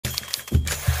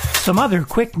Some other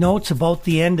quick notes about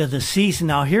the end of the season.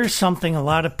 Now, here's something a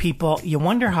lot of people, you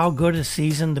wonder how good a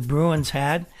season the Bruins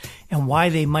had and why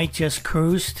they might just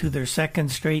cruise to their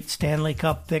second straight Stanley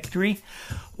Cup victory.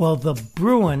 Well, the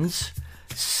Bruins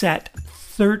set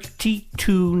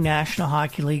 32 National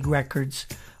Hockey League records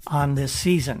on this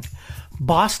season.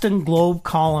 Boston Globe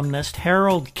columnist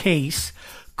Harold Case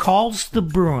calls the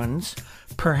Bruins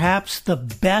perhaps the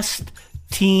best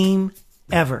team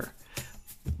ever.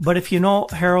 But if you know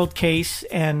Harold Case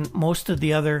and most of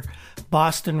the other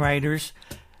Boston writers,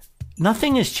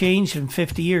 nothing has changed in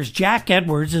 50 years. Jack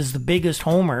Edwards is the biggest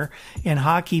homer in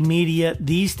hockey media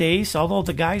these days, although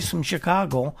the guys from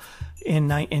Chicago in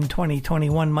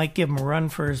 2021 might give him a run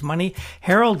for his money.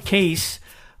 Harold Case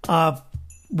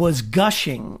was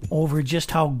gushing over just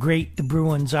how great the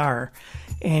Bruins are,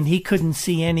 and he couldn't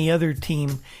see any other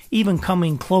team even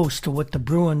coming close to what the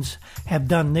Bruins have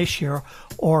done this year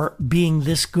or being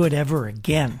this good ever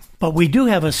again. But we do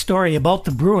have a story about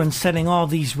the Bruins setting all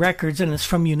these records, and it's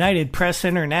from United Press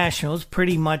International. It's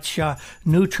pretty much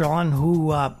neutral on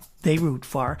who they root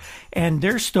for. And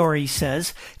their story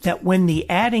says that when the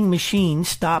adding machine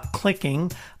stopped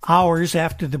clicking hours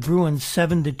after the Bruins'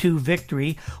 7-2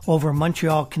 victory over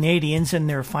Montreal Canadiens in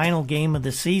their final game of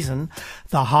the season,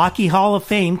 the Hockey Hall of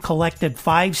Fame collected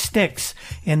 5 sticks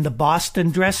in the Boston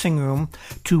dressing room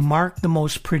to mark the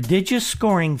most prodigious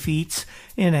scoring feats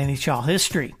in NHL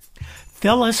history.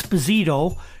 Phil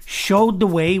Esposito showed the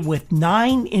way with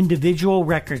 9 individual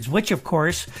records, which of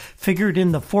course figured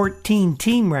in the 14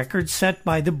 team records set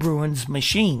by the Bruins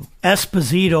machine.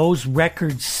 Esposito's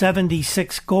record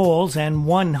 76 goals and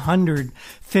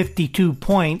 152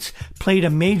 points played a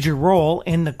major role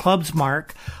in the club's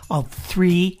mark of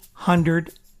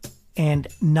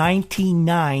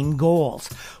 399 goals,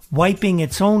 wiping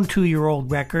its own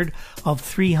 2-year-old record of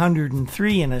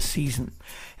 303 in a season.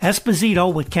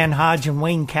 Esposito, with Ken Hodge and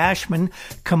Wayne Cashman,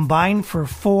 combined for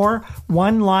 4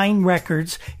 one-line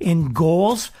records in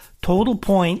goals, total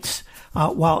points,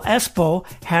 while Espo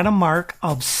had a mark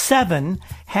of 7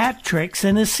 hat tricks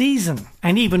in a season.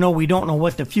 And even though we don't know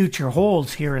what the future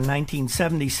holds here in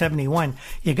 1970-71,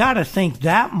 you got to think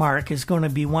that mark is going to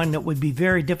be one that would be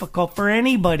very difficult for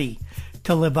anybody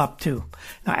to live up to.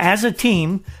 Now, as a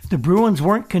team, the Bruins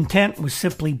weren't content with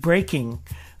simply breaking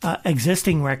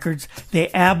existing records. They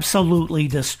absolutely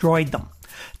destroyed them.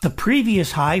 The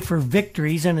previous high for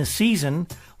victories in a season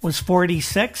was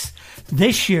 46.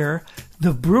 This year,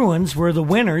 the Bruins were the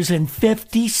winners in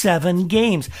 57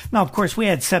 games. Now, of course, we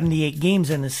had 78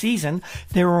 games in a season.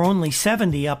 There were only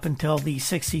 70 up until the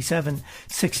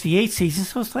 67-68 season,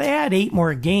 so they had 8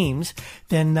 more games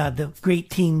than the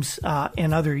great teams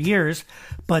in other years.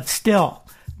 But still,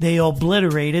 they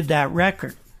obliterated that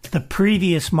record. The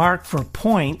previous mark for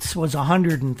points was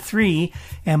 103,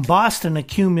 and Boston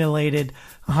accumulated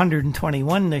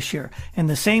 121 this year. And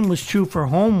the same was true for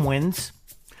home wins,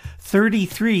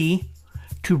 33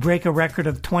 to break a record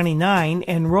of 29,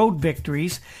 and road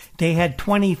victories. They had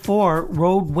 24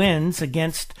 road wins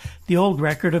against the old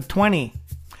record of 20.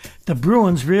 The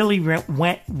Bruins really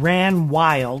ran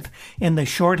wild in the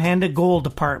shorthanded goal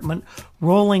department,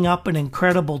 rolling up an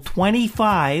incredible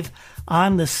 25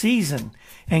 on the season,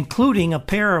 including a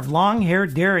pair of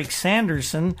long-haired Derek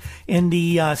Sanderson in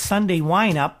the Sunday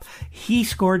windup. He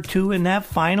scored 2 in that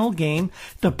final game.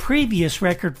 The previous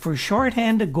record for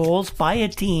shorthanded goals by a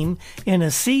team in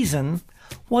a season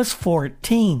was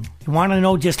 14. You want to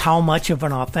know just how much of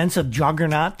an offensive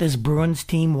juggernaut this Bruins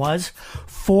team was?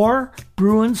 4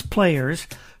 Bruins players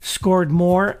scored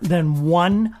more than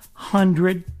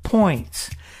 100 points.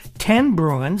 10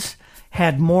 Bruins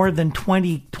had more than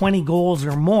 20 goals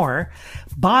or more.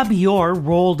 Bobby Orr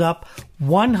rolled up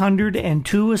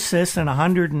 102 assists and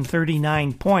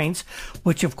 139 points,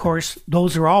 which, of course,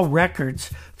 those are all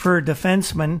records for a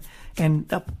defenseman.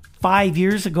 And 5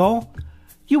 years ago,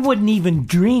 you wouldn't even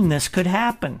dream this could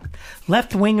happen.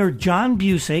 Left winger John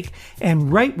Busick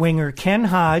and right winger Ken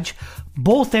Hodge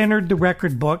both entered the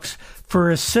record books for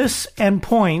assists and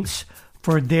points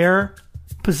for their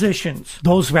positions.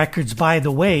 Those records, by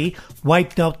the way,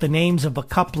 wiped out the names of a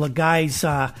couple of guys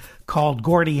called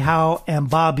Gordie Howe and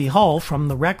Bobby Hull from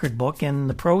the record book in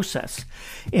the process.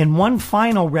 In one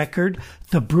final record,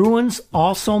 the Bruins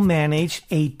also managed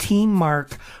a team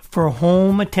mark for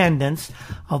home attendance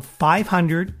of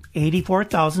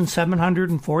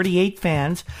 584,748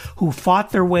 fans who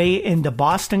fought their way into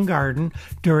Boston Garden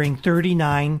during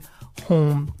 39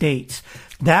 home dates.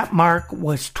 That mark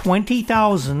was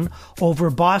 20,000 over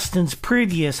Boston's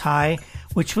previous high,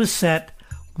 which was set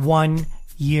 1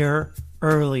 year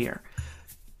earlier.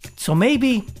 So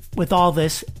maybe With all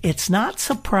this, it's not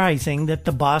surprising that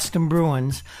the Boston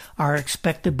Bruins are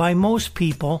expected by most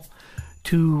people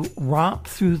to romp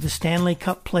through the Stanley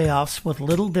Cup playoffs with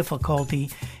little difficulty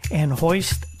and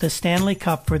hoist the Stanley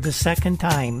Cup for the second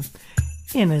time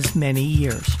in as many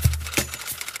years.